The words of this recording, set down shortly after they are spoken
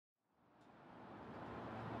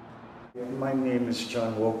My name is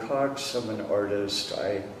John Wilcox. I'm an artist.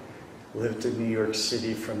 I lived in New York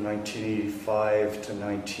City from 1985 to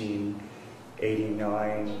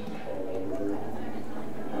 1989.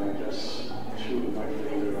 I guess two of my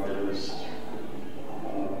favorite artists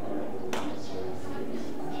are the ones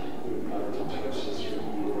who got to touch us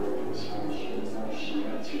from New York. Is how she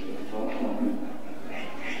answered the phone.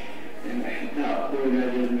 And I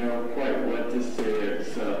didn't know quite what to say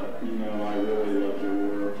except, I really love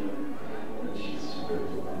your work. And she's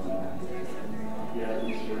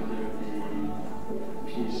these were the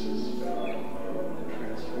pieces about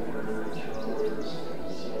transformer towers and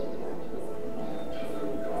Tudor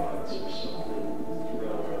gods or something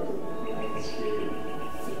throughout the landscape.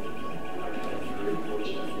 I've had a very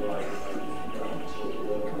fortunate life. I've gotten to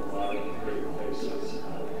live in a lot of great places. A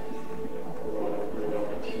lot of great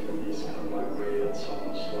opportunities come my way. It's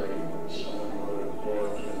almost like someone wrote a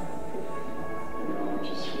book and I'm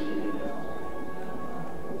just reading it.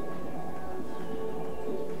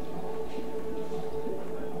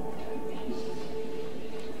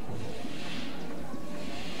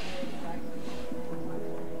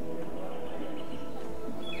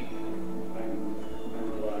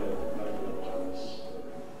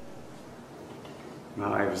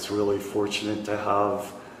 I was really fortunate to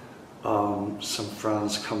have some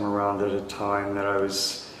friends come around at a time that I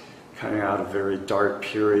was kind of out of a very dark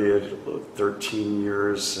period, 13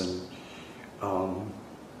 years, and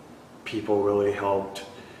people really helped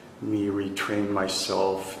me retrain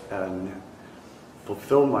myself and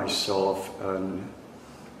fulfill myself. And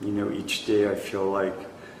each day I feel like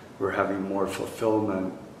we're having more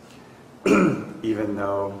fulfillment, even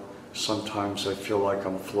though sometimes I feel like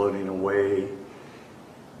I'm floating away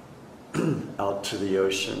out to the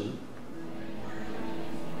ocean.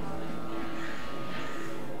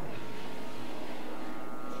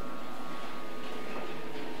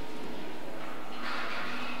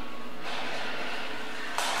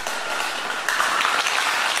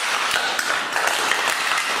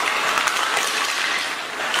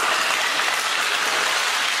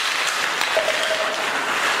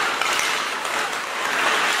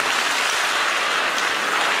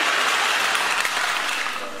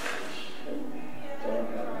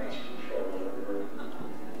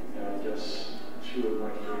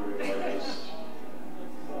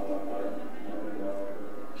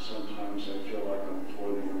 Sometimes I feel like I'm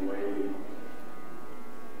floating away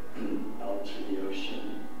out to the ocean.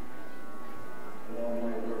 Well,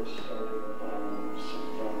 my work started some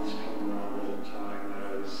friends coming around at a time that I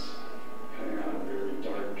was coming out of a very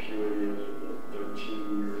dark period of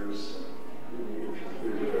 13 years. We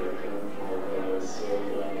concluded our film for it. I was so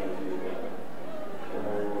glad I did that.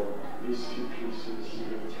 These two pieces,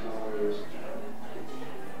 the towers.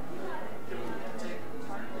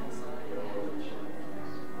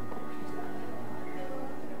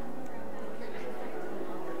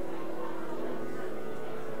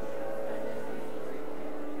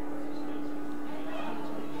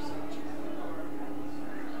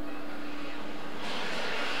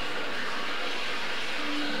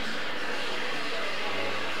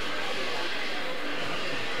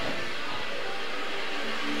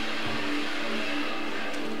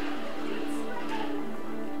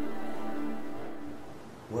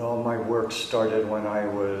 Well, my work started when I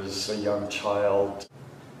was a young child.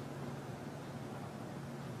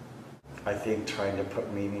 I think trying to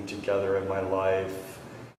put meaning together in my life.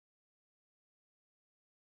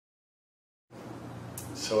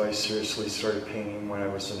 So I seriously started painting when I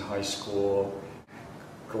was in high school.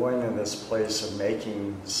 Going in this place of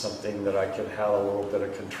making something that I could have a little bit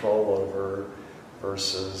of control over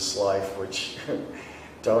versus life, which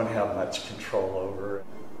don't have much control over.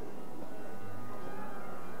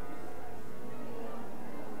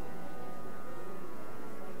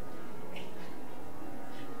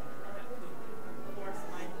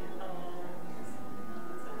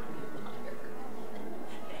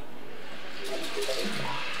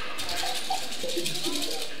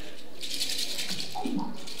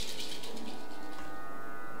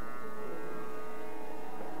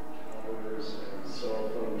 Towers and cell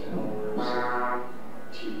phone towers,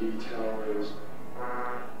 TV towers.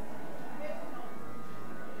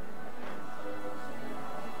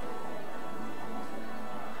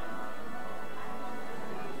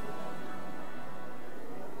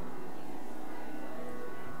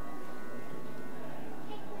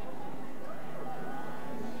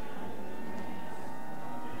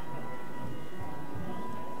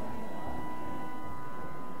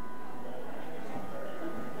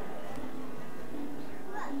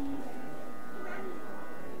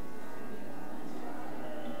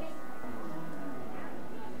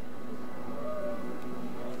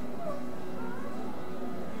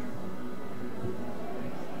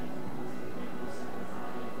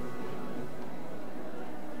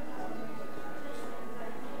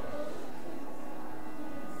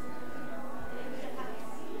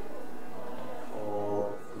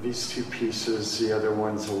 these two pieces. The other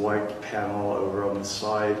one's a white panel over on the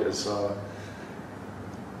side.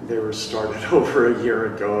 They were started over a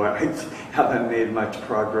year ago. I haven't made much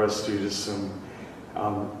progress due to some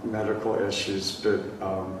medical issues, but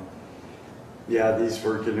yeah, these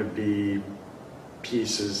were going to be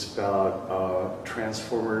pieces about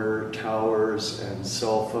transformer towers and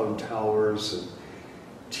cell phone towers and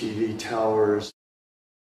TV towers.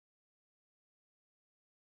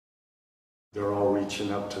 They're all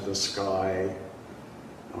reaching up to the sky.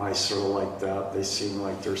 I sort of like that. They seem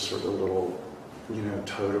like they're sort of little, you know,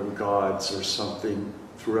 totem gods or something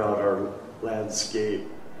throughout our landscape.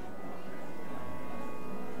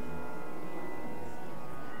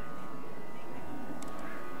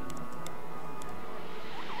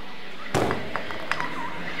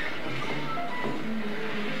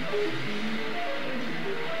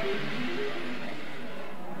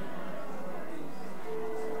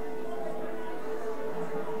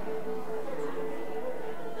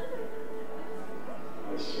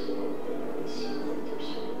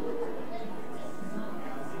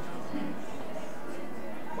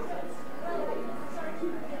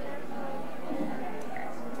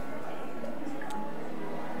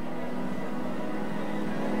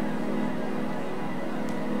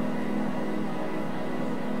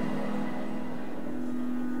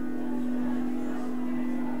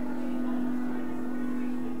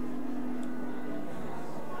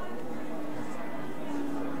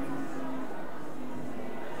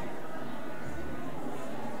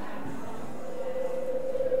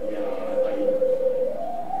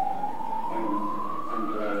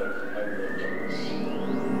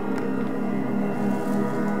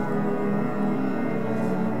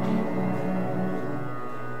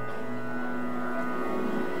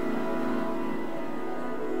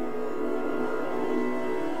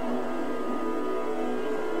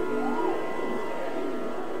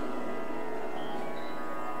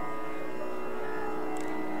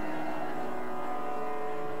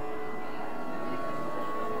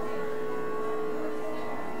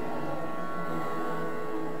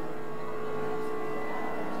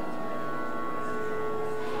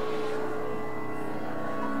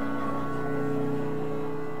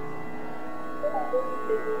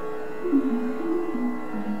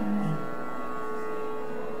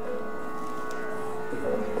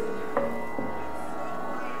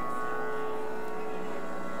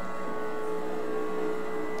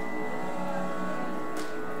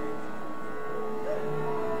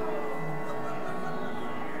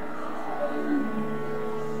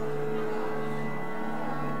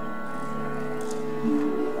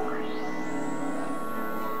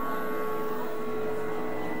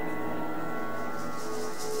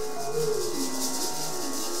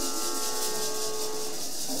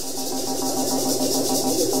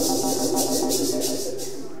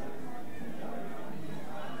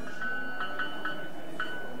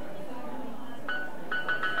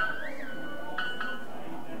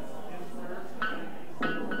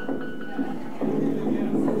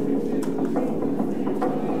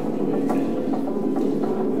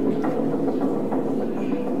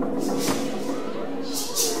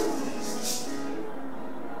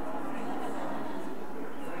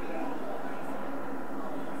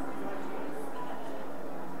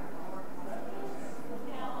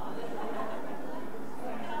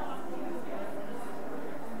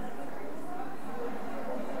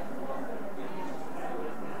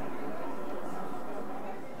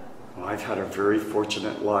 I've had a very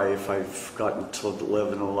fortunate life. I've gotten to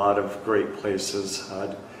live in a lot of great places,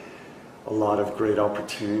 had a lot of great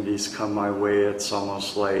opportunities come my way. It's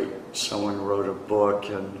almost like someone wrote a book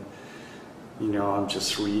and, you know, I'm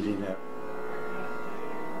just reading it.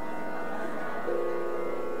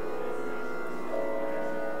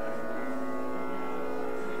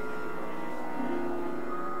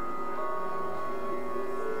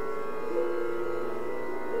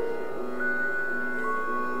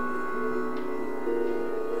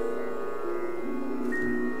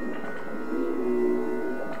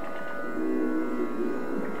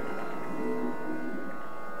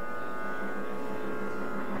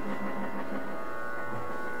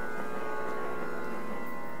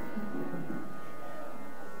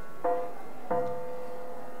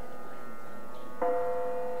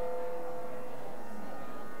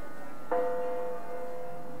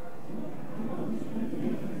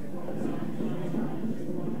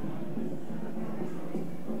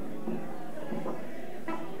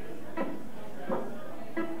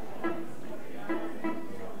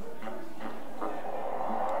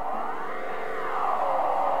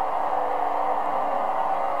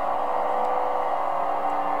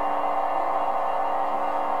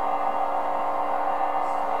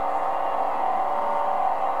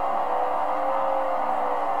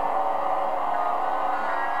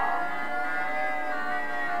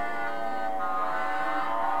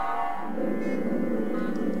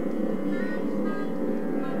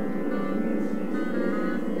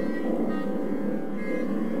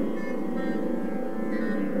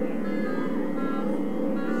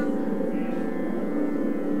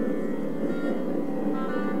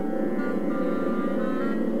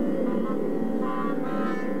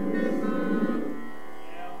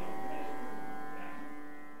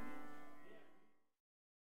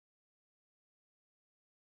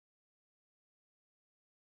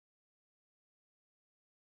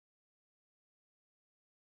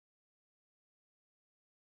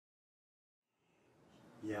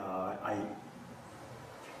 Yeah,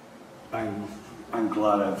 I'm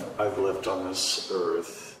glad I've lived on this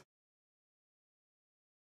earth.